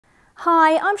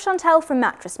Hi, I'm Chantel from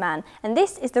Mattress Man, and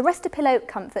this is the Restapillow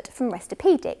Comfort from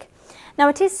Restapedic. Now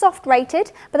it is soft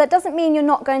rated, but that doesn't mean you're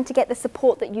not going to get the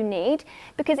support that you need,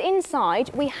 because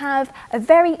inside we have a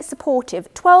very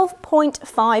supportive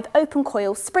 12.5 open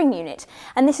coil spring unit,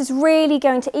 and this is really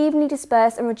going to evenly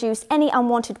disperse and reduce any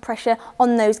unwanted pressure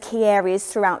on those key areas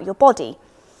throughout your body.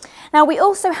 Now we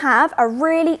also have a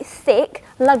really thick,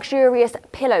 luxurious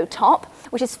pillow top,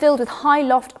 which is filled with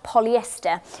high-loft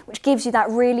polyester, which gives you that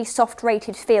really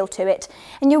soft-rated feel to it.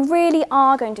 And you really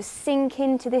are going to sink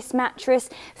into this mattress,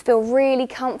 feel really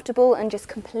comfortable and just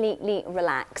completely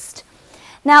relaxed.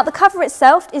 Now the cover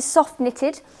itself is soft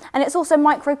knitted, and it's also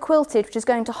micro quilted, which is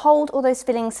going to hold all those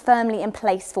fillings firmly in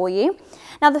place for you.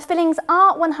 Now the fillings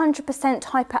are 100%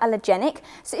 hypoallergenic,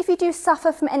 so if you do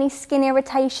suffer from any skin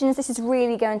irritations, this is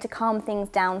really going to calm things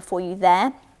down for you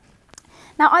there.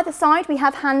 Now either side we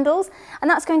have handles, and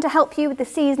that's going to help you with the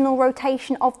seasonal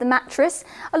rotation of the mattress.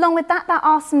 Along with that, there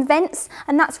are some vents,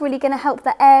 and that's really going to help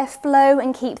the air flow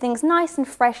and keep things nice and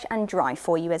fresh and dry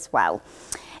for you as well.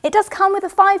 It does come with a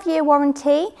 5-year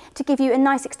warranty to give you a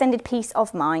nice extended peace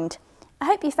of mind. I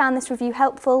hope you found this review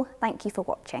helpful. Thank you for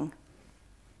watching.